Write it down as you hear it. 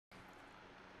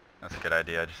That's a good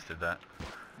idea, I just did that.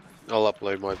 I'll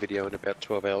upload my video in about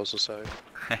 12 hours or so.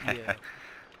 Yeah.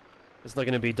 It's not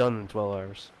gonna be done in 12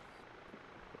 hours.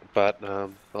 But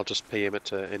I'll just PM it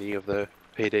to any of the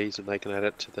PDs and they can add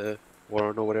it to the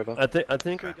warrant or whatever. I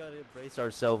think we Okay. gotta brace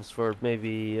ourselves for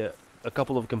maybe a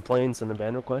couple of complaints and a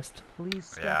ban request. Please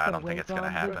step Yeah, I don't away think it's gonna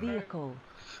from the happen. vehicle.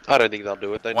 I don't think they'll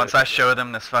do it. They Once know I show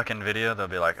them this fucking video, they'll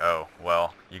be like, oh,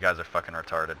 well, you guys are fucking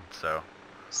retarded, so...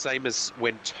 Same as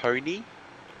when Tony,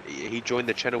 he joined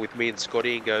the channel with me and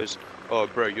Scotty and goes, oh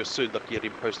bro, you're so lucky I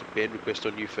didn't post a ban request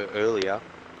on you for earlier.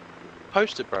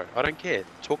 Post it, bro. I don't care.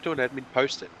 Talk to an admin,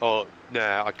 post it. Oh,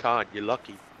 nah, I can't. You're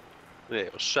lucky. Yeah,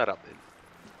 well, shut up then.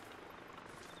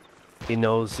 He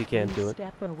knows he can't do Please it.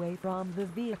 step away from the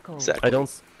vehicle. Exactly.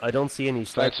 I don't see any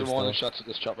Fired some slackers warning though. shots at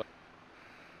this chopper.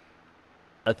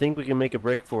 I think we can make a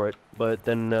break for it, but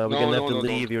then we're gonna have to no,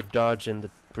 leave don't. your Dodge in the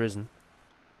prison.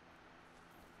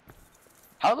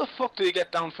 How the fuck do you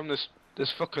get down from this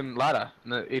fucking ladder in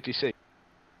the ATC?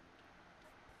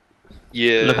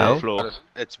 Yeah, Look at How? the floor.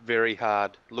 it's very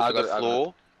hard. Look I at got the it, I got floor.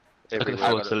 Look at the Everywhere.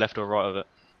 floor to the left or right of it.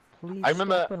 Please I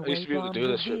remember step I used to be able away to do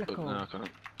from this the shit, but vehicle. no, I can't.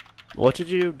 What did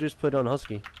you just put on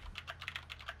Husky?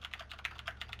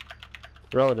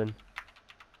 Roladin.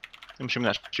 I'm assuming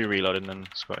that's you reloading then,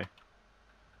 Scotty.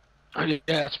 Oh, yeah,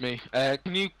 that's me.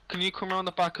 Can you come around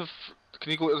the back of?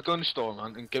 Can you go to the gun store,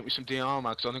 man, and get me some DMR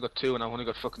mags? I only got 2, and I've only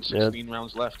got fucking 16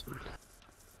 rounds left.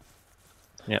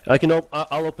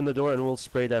 I'll open the door and we'll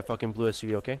spray that fucking blue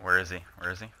SUV, okay? Where is he?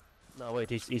 Where is he? No, wait,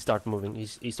 he started moving.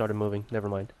 He started moving. Never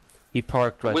mind. He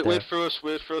parked right wait, there.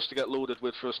 wait for us to get loaded.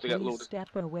 Wait for us to get Please loaded. step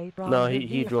away from No, the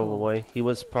he drove vehicle. away. He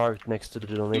was parked next to the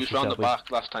He donation was round the shop.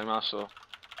 back last time I saw.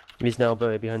 He's now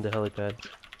behind the helipad.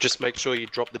 Just make sure you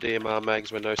drop the DMR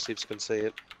mags where no sieves can see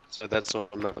it. So that's not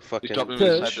another He's fucking. dropping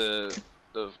him Push. inside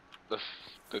the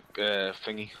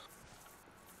thingy.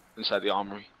 Inside the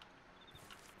armory.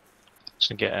 Just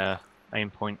to get a aim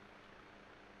point.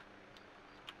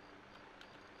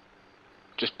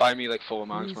 Just buy me like 4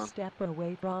 mags, Please man. step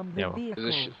away from the Yeah, well, 'cause vehicle.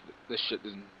 'Cause this shit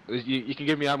doesn't. You can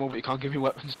give me ammo, but you can't give me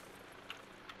weapons.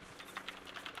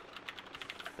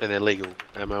 And they're legal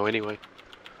ammo anyway.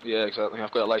 Yeah, exactly.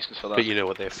 I've got a license for that. But you know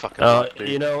what they're fucking like, dude.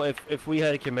 You know, if we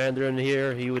had a commander in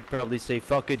here, he would probably say,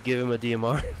 "Fuck it, give him a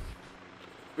DMR."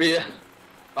 Yeah,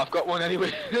 I've got one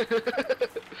anyway.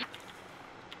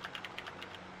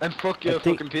 And fuck your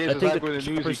fucking I tasers, think I'm going the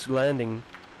to chopper's landing.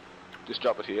 Just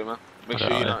drop it here, man. Make Okay,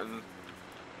 sure you're yeah. not in. Make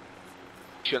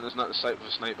sure there's not the sight of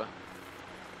a sniper.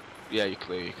 Yeah, you're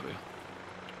clear, you're clear.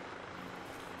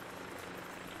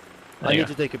 I need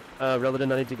to take a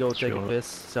Reladin. I need to go take a Sure. piss,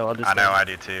 so I'll just. I know, I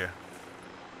do too.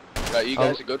 Right, you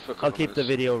guys are good for a couple I'll keep the minutes.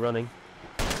 video running.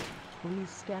 Please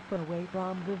step away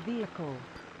from the vehicle.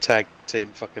 Tag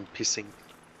team fucking pissing.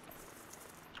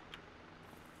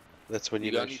 That's when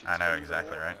you got know. any I know food or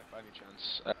exactly water, right. by any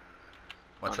chance?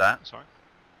 What's Oh, that? Sorry?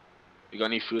 You got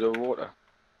any food or water?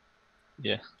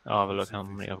 Yeah. I'll have a look how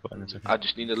many I've got in a second. I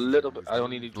just need a little bit. I don't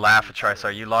need. Laugh, Trice,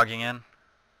 are you logging in?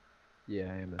 Yeah,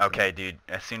 I am. Okay, dude,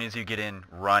 as soon as you get in,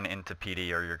 run into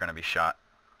PD or you're gonna be shot.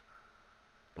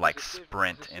 Like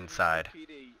sprint inside.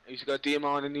 He's got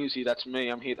DMR and a Uzi, that's me,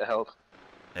 I'm here to help.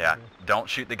 Yeah, don't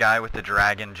shoot the guy with the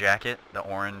dragon jacket, the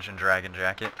orange and dragon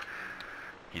jacket.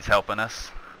 He's helping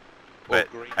us. But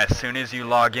as soon as you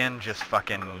log in, just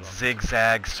fucking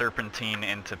zigzag serpentine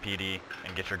into PD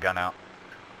and get your gun out.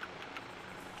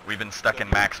 We've been stuck in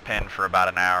max pen for about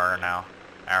an hour now,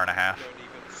 hour and a half. Don't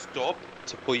even stop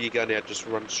to pull your gun out, just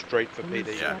run straight for Please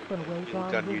PD. Yeah. step away He'll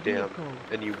from gun the you down, vehicle.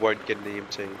 and you won't get an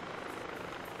EMT.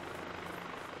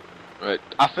 Right,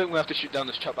 I think we have to shoot down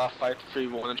this chopper. I fired 3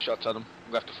 warning shots at him.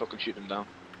 We have to fucking shoot him down.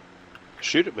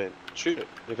 Shoot it, man. Shoot it.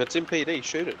 If it's in PD,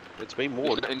 shoot it. It's been He's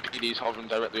warned. not in PD, he's hovering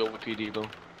directly over PD though.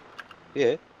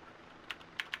 Yeah.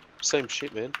 Same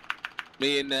shit, man.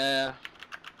 Me and Manny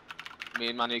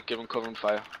give him cover and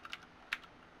fire.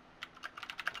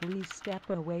 Please step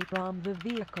away from the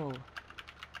vehicle.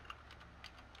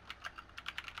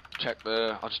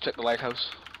 I'll just check the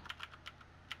lighthouse.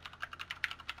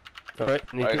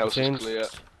 Alright, need Right, to house is change. clear.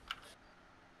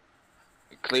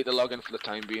 Clear the login for the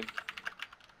time being.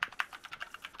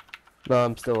 No,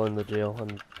 I'm still in the jail.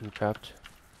 I'm trapped.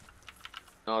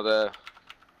 No, the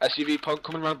SUV punk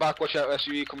coming around back, watch out,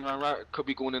 SUV coming around right, could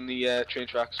be going in the train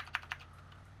tracks.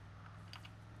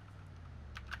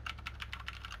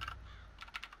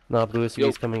 No, blue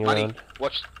SUV's coming Manny, around.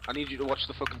 watch, I need you to watch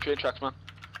the fucking train tracks, man.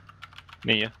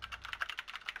 Me, yeah?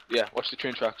 Yeah, watch the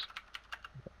train tracks.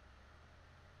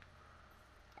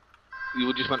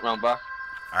 You just went round back.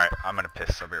 Alright, I'm gonna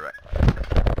piss, I'll be right.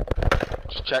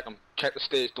 Just check them. Check the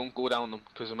stairs, don't go down them,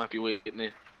 because they might be waiting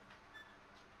there.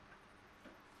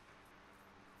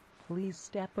 Please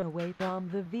step away from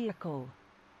the vehicle.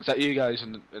 Is that you guys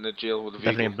in the jail with the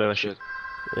Definitely vehicle? in blue shit.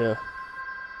 Yeah.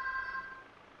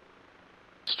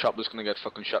 This chopper's gonna get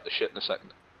fucking shot to shit in a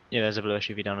second. Yeah, there's a blue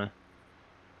SUV down there.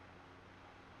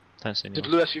 Don't see The anyone.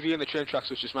 blue SUV in the train tracks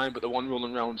was just mine, but the one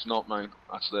rolling round's not mine.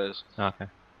 That's theirs. Oh, okay.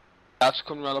 That's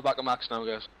coming around the back of Max now,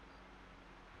 guys.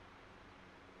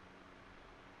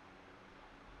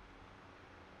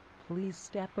 Please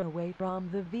step away from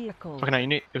the vehicle. Fucking hell, you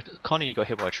need. Connie, you got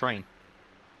hit by a train.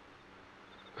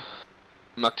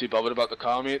 I'm not too bothered about the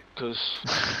car, mate, because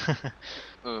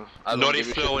Not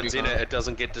if no one's in it, it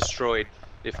doesn't get destroyed.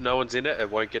 If no one's in it, it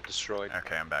won't get destroyed.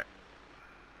 Okay, I'm back.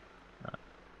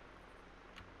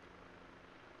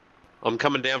 I'm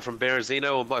coming down from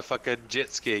Berezino on my fucking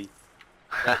jet ski.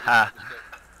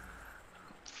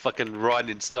 Fucking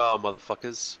riding in style,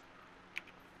 motherfuckers.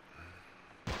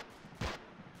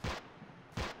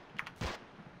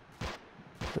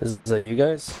 Is that you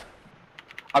guys?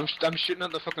 I'm shooting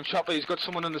at the fucking chopper. He's got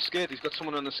someone on the skid. He's got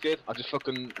someone on the skid. I just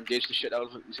fucking engaged the shit out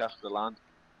of it. He's after the land.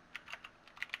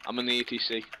 I'm in the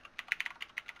ATC.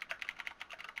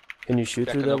 Can you shoot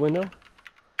through Checking that up. window?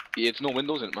 Yeah, it's no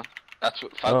windows in it, man. That's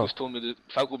what Falco's told me.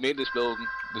 Falco made this building.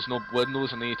 There's no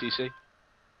windows in the ATC.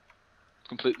 It's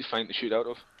completely fine to shoot out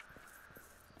of.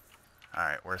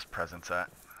 Alright, where's Presence at?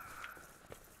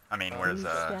 I mean, where's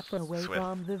Please step away Swift?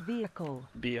 from the vehicle.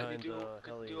 Behind Can you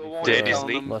heli. do a warning Dead, telling isn't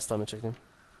he? them Last time I checked him.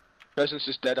 Presence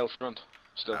is dead out front.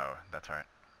 Still. Oh, that's alright.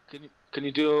 Can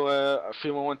you do a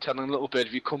 311 telling a little bit?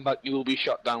 If you come back, you will be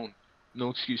shot down. No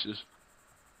excuses.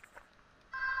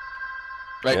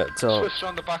 Right, Yeah, so- Swift's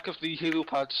on the back of the helo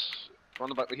pads. On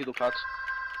the back of the helo pads.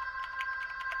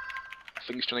 I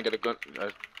think he's trying to get a gun.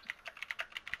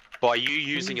 By you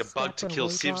using a Please bug to step kill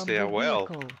away Sibs from now, the well.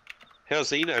 vehicle. How's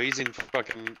he know? He's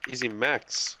in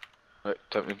Max. Right,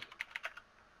 tell me.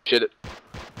 Shit it.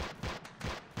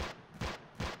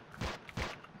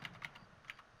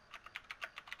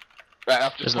 Right,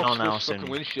 after There's Swift's no one else fucking in.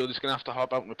 windshield, he's gonna have to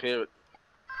hop out and repair it.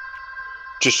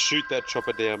 Just shoot that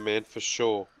chopper down, man, for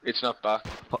sure. It's not back.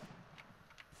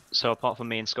 So apart from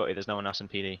me and Scotty, there's no one else in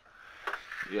PD.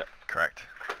 Correct.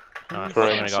 Alright, Please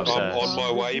I'm gonna step go I'm upstairs. away on my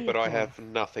from the way, but I vehicle. have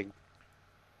nothing.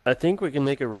 I think we can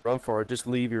make a run for it. Just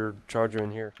leave your charger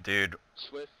in here. Dude,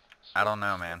 Swift. I don't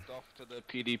know, man. Off to the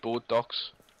PD board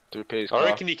docks to repair his I car.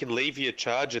 reckon you can leave your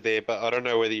charger there, but I don't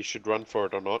know whether you should run for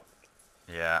it or not.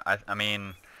 Yeah, I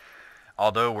mean,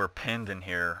 although we're pinned in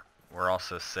here, we're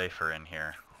also safer in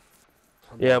here.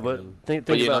 Yeah, but think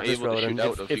But you're about not this, able to shoot Roland.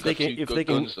 out if you got two good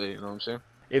guns there, you know what I'm saying?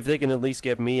 If they can at least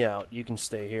get me out, you can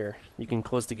stay here. You can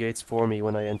close the gates for me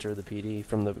when I enter the PD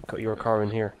from your car in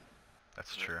here.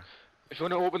 That's true. If you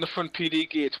want to open the front PD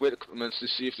gates, wait a couple minutes to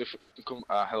see if they can come.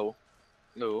 Hello.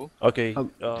 No. Okay. Do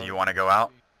you want to go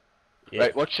out? yeah.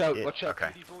 Right, watch out, yeah. watch out.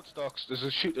 Okay. PD board docks. There's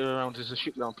a shooter around. There's a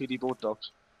shooter around PD board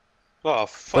docks. Oh,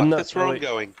 fuck, no, that's where I'm wait.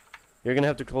 going. You're gonna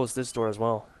have to close this door as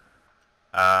well.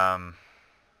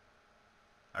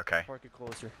 Okay, Park it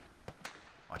closer.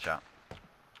 watch out.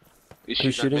 He's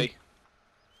Who's shooting at shooting?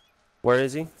 Where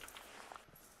is he? me.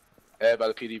 By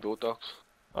the PD board docks.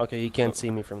 Okay, he can't see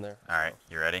me from there. Alright,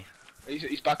 you ready?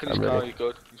 He's back in his I'm car. ready. You're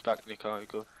good. He's back in his car. You're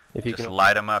good. If you Just can.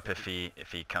 light him up if he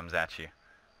comes at you.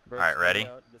 Alright, ready?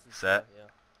 Set.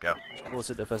 Go. Just close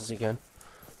it as fast as you can.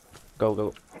 Go,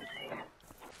 go.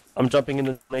 I'm jumping in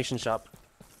the donation shop.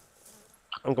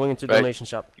 I'm going into the Right. donation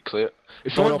shop. You're clear.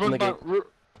 If you Don't want to open run the back,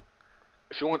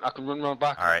 if you want, I can run round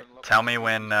back. Alright, tell me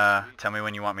when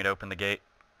you want me to open the gate.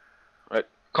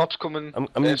 Cops coming. I'm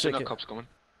gonna sorry, check not it. cops coming.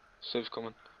 Civ's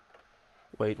coming.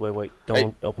 Wait.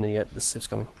 Don't open it yet. The SIF's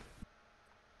coming.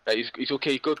 Right, he's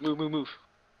okay. Good. Move.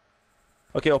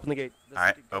 Okay, open the gate. This is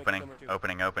Alright, the- opening, number two.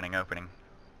 opening.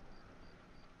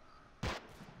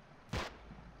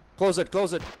 Close it.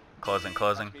 Closing.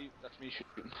 That's me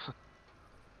shooting.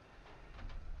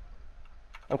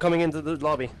 I'm coming into the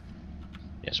lobby.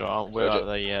 Yeah, so we're Roger. at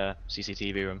the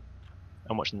CCTV room.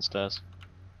 I'm watching the stairs.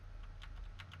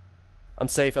 I'm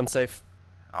safe.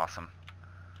 Awesome.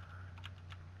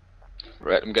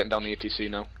 Right, I'm getting down the ATC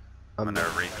now. I'm gonna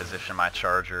reposition my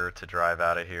charger to drive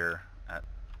out of here at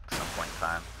some point in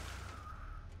time.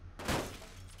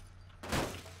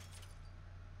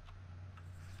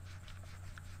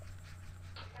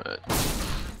 Right.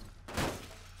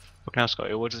 Look now,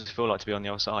 Scotty, what does it feel like to be on the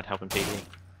other side helping PD?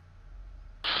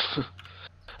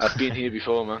 I've been here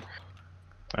before, man.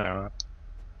 Alright.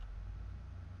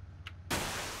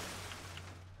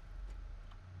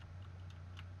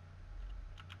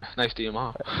 Nice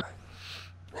DMR.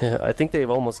 Yeah, I think they've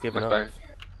almost given Nice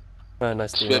up.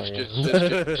 Nice Swift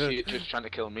to just trying to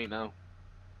kill me now.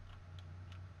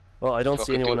 Well, I don't see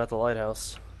Fucking anyone do- at the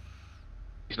lighthouse.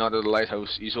 He's not at the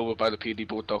lighthouse. He's over by the PD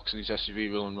boat docks and his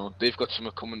SUV rolling around. They've got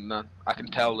something coming, man. I can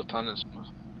tell the planning something.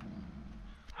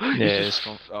 Yeah, it's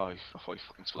gone. Oh, he fucking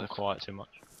Gone split. quiet too much.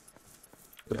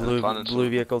 The Yeah, blue planning blue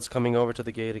something. vehicle's coming over to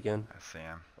the gate again. I see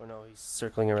him. Oh no, he's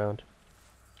circling around.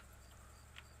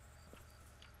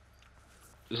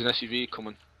 There's an SUV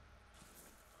coming.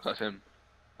 That's him.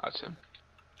 That's him.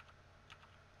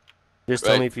 Just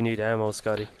tell Right. me if you need ammo,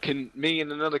 Scotty. Can me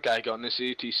and another guy get on this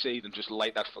ATC and just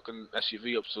light that fucking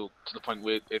SUV up so to the point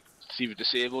where it's either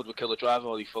disabled, we kill the driver,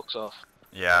 or he fucks off.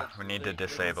 Yeah, we need to They can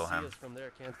disable see him. us from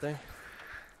there, can't they?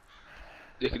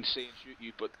 They can see and shoot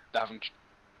you, but they haven't.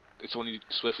 It's only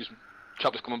Swift who's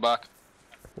chopper's coming back.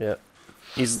 Yeah.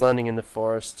 He's landing in the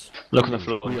forest. Look on the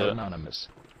floor. We are There. anonymous.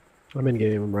 I'm in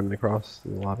game. I'm running across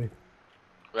the lobby.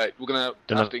 Right, we're gonna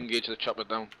Dunno. have to engage the chopper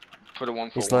down. Put a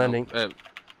 1 for He's 1. landing.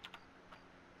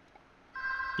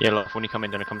 Yeah, look, when you come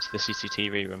in, don't come to the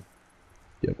CCTV room.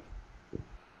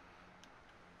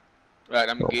 Right,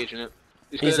 I'm engaging it.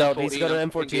 He's got out. an He's got an I'm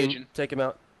M14. engaging. Take him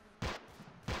out.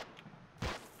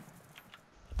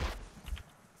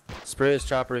 Spray his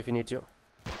chopper if you need to.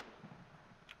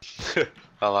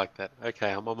 I like that.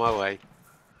 Okay, I'm on my way.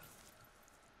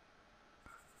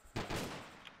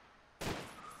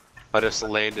 I just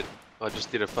landed. I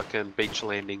just did a fucking beach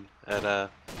landing at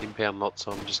impound lot,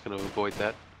 so I'm just going to avoid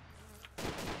that.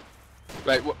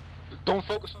 Right, don't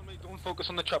focus on me. Don't focus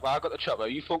on the chopper. I got the chopper.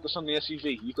 You focus on the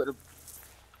SUV. You got to.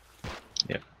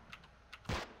 Yep.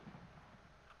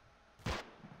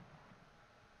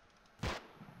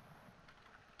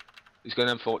 He's got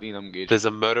an M14. I'm engaged. There's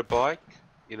a motorbike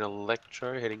in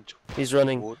Electro heading He's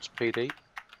running. towards PD.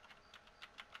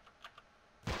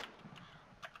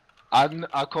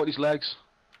 I caught his legs.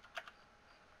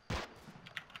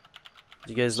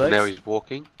 You guys So legs? now he's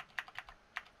walking.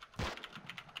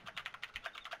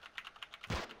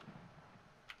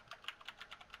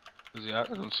 Is he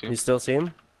out? I don't see him. You still see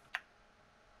him?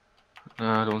 No,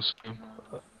 I don't see him.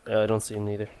 I don't see him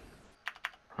neither.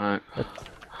 Right. I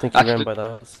think he That's ran the- by the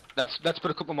house. Let's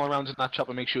put a couple more rounds in that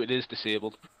chopper. Make sure it is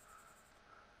disabled.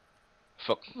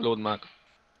 Fuck. Load mag.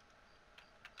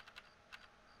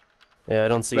 Yeah, I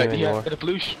don't see Right, him yeah. anymore. Got a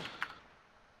blue Blue got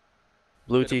a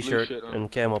blue t-shirt shirt on.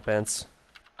 and camo pants.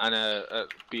 and a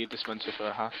beer dispenser for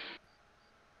a hash.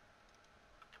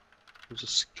 There's a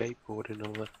skateboard in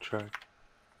Electro.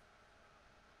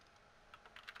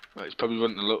 Right, he's probably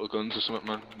running the little guns or something,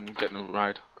 man. I'm getting a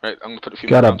ride. Right, I'm gonna put a few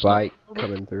Got more a rounds down. bike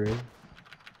coming through.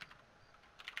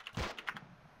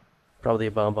 Probably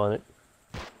a bomb on it.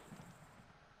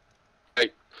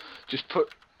 Just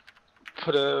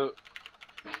put a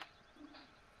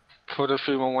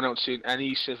 311 out saying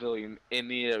any civilian in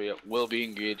the area will be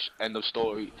engaged. End of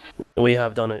story. We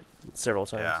have done it several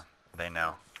times. Yeah, they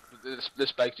know.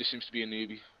 This bike just seems to be a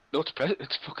newbie. No,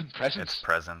 it's fucking presence. It's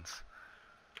presence.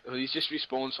 Well, he's just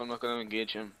respawned, so I'm not gonna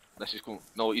engage him. Unless he's going.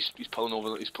 No, he's pulling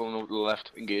over. He's pulling over to the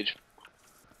left. Engage.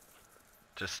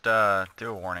 Just do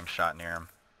a warning shot near him.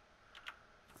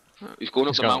 He's going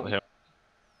up He's the going up the mountain. hill.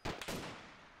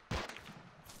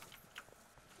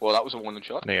 Well, that was a warning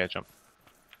shot. No, yeah, jump.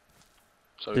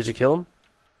 Sorry. Did you kill him?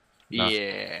 No.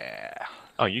 Yeah.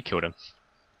 Oh, you killed him.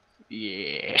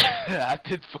 Yeah. I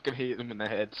did fucking hit him in the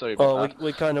head. Sorry about Well, that.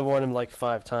 we kind of warned him like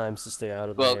 5 times to stay out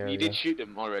of the Well, area. you did shoot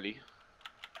him already.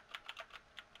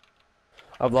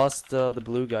 I've lost the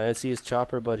blue guy. I see his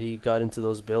chopper, but he got into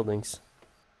those buildings.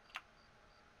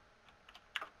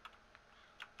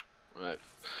 Right.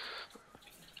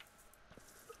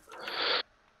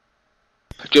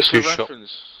 Just for Who shot-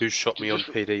 reference. Who shot me on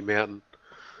Just- PD Mountain?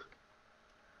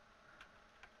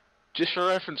 Just for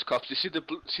reference, cops. You see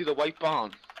the white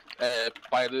barn,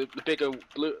 by the bigger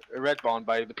red barn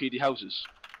by the PD houses.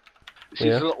 You see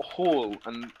Yeah. the little hole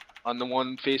and on the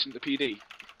one facing the PD.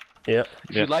 Yeah.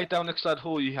 If Yeah. you lie down next to that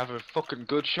hole, you have a fucking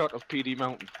good shot of PD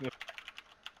Mountain.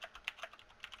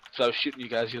 So I was shooting you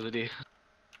guys the other day.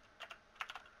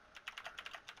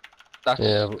 That's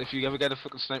Yeah. if you ever get a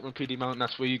fucking sniper on PD Mountain,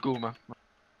 that's where you go, man.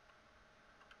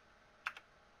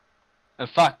 In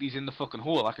fact, he's in the fucking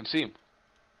hole. I can see him.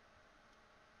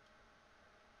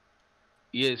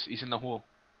 He is. He's in the hole.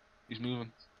 He's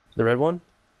moving. The red one?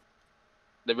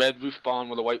 The red roof barn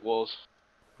with the white walls.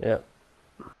 Yeah.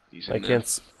 He's I in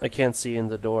there. can't see in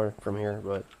the door from here,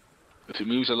 but If he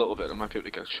moves a little bit, I might be able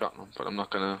to get a shot on him, but I'm not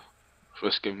gonna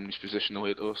risk giving his position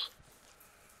away to us.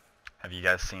 Have you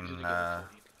guys seen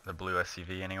the blue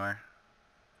SUV anywhere?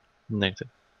 Negative.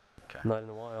 not in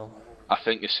a while. I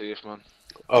think you're safe, man.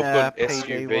 I've got an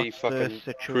PD, SUV what's the fucking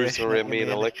situation cruising around at me in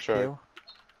your Electro. HQ?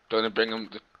 Don't bring him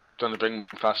trying to bring them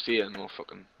fast here and we'll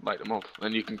fucking light them up.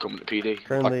 Then you can come to PD.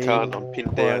 Currently, I can't, I'm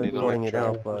pinned down in putting it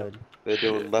electro. out, but They're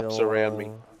doing laps still, around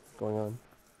me. Going on.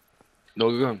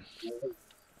 No gun.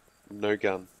 No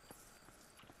gun.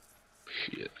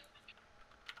 Shit.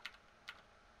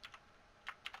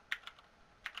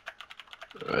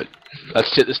 Alright.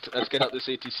 Let's get out this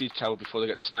ATC tower before they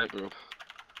get sniper up.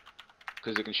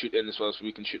 Because they can shoot in as well, so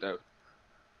we can shoot out.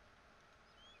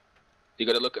 You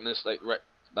gotta look at this, like, right,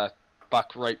 that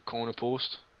back right corner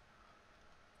post.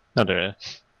 No, there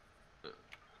is.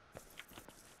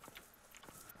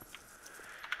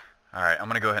 Alright, I'm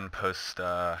gonna go ahead and post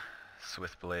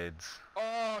Swift Blades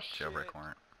Oh shit! jailbreak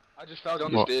warrant. I just fell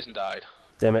down the stairs and died.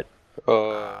 Damn it.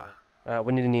 Uh,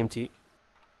 We need an EMT.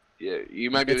 Yeah, you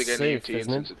might be able to It's get an safe, EMT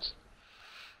isn't it? since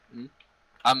it's...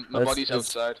 my It's- body's it's-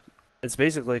 outside. It's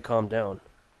basically calmed down.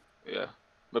 Yeah,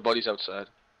 my body's outside.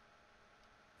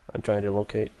 I'm trying to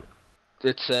locate.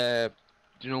 It's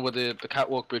do you know where the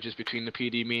catwalk bridge is between the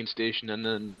PD main station and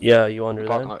then Yeah, you under the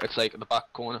there? parking lot? It's like in the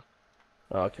back corner.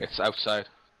 Oh, okay. It's outside.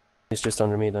 It's just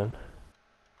under me then.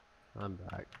 I'm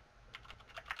back.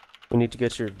 We need to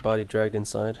get your body dragged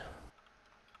inside.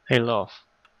 Hey, Loth.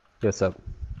 What's up?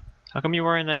 How come you're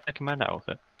wearing that commander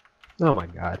outfit? Oh my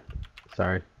god.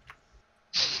 Sorry.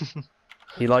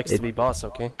 He likes to be boss,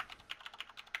 okay?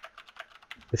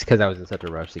 It's because I was in such a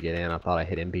rush to get in. I thought I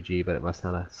hit MPG, but it must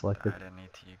not have selected. Add an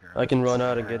ET I can garage run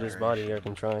out and get his configuration. body. I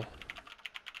can try.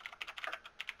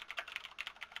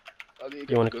 I need to You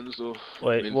get wanna- guns though.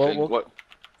 Wait, Main well, thing. we'll- What?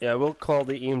 Yeah, we'll call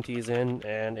the EMTs in,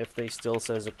 and if they still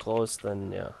says it close,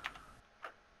 then yeah.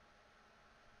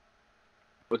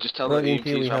 We'll just tell Well, the EMT,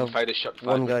 EMTs we we have a have fighter shot.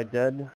 One guy dead.